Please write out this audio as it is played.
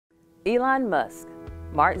Elon Musk,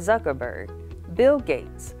 Mark Zuckerberg, Bill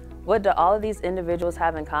Gates. What do all of these individuals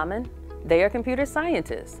have in common? They are computer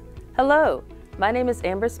scientists. Hello, my name is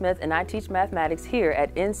Amber Smith and I teach mathematics here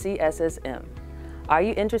at NCSSM. Are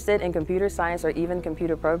you interested in computer science or even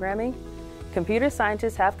computer programming? Computer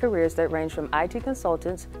scientists have careers that range from IT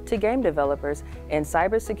consultants to game developers and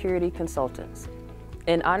cybersecurity consultants.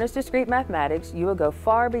 In Honors Discrete Mathematics, you will go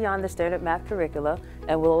far beyond the standard math curricula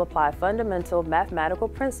and will apply fundamental mathematical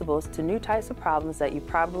principles to new types of problems that you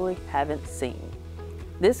probably haven't seen.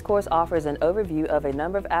 This course offers an overview of a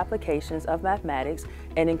number of applications of mathematics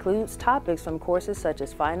and includes topics from courses such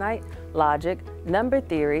as finite, logic, number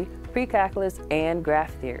theory, pre-calculus, and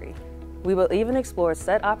graph theory. We will even explore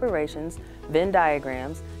set operations, Venn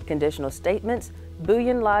diagrams, conditional statements,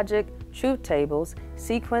 Boolean logic, truth tables,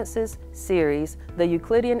 sequences, series, the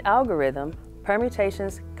Euclidean algorithm,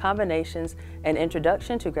 permutations, combinations, and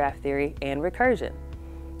introduction to graph theory and recursion.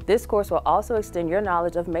 This course will also extend your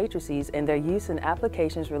knowledge of matrices and their use in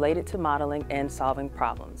applications related to modeling and solving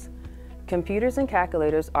problems. Computers and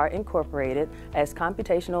calculators are incorporated as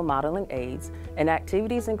computational modeling aids, and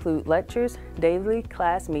activities include lectures, daily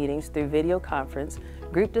class meetings through video conference,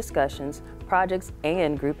 group discussions, projects,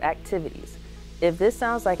 and group activities. If this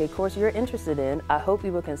sounds like a course you're interested in, I hope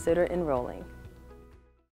you will consider enrolling.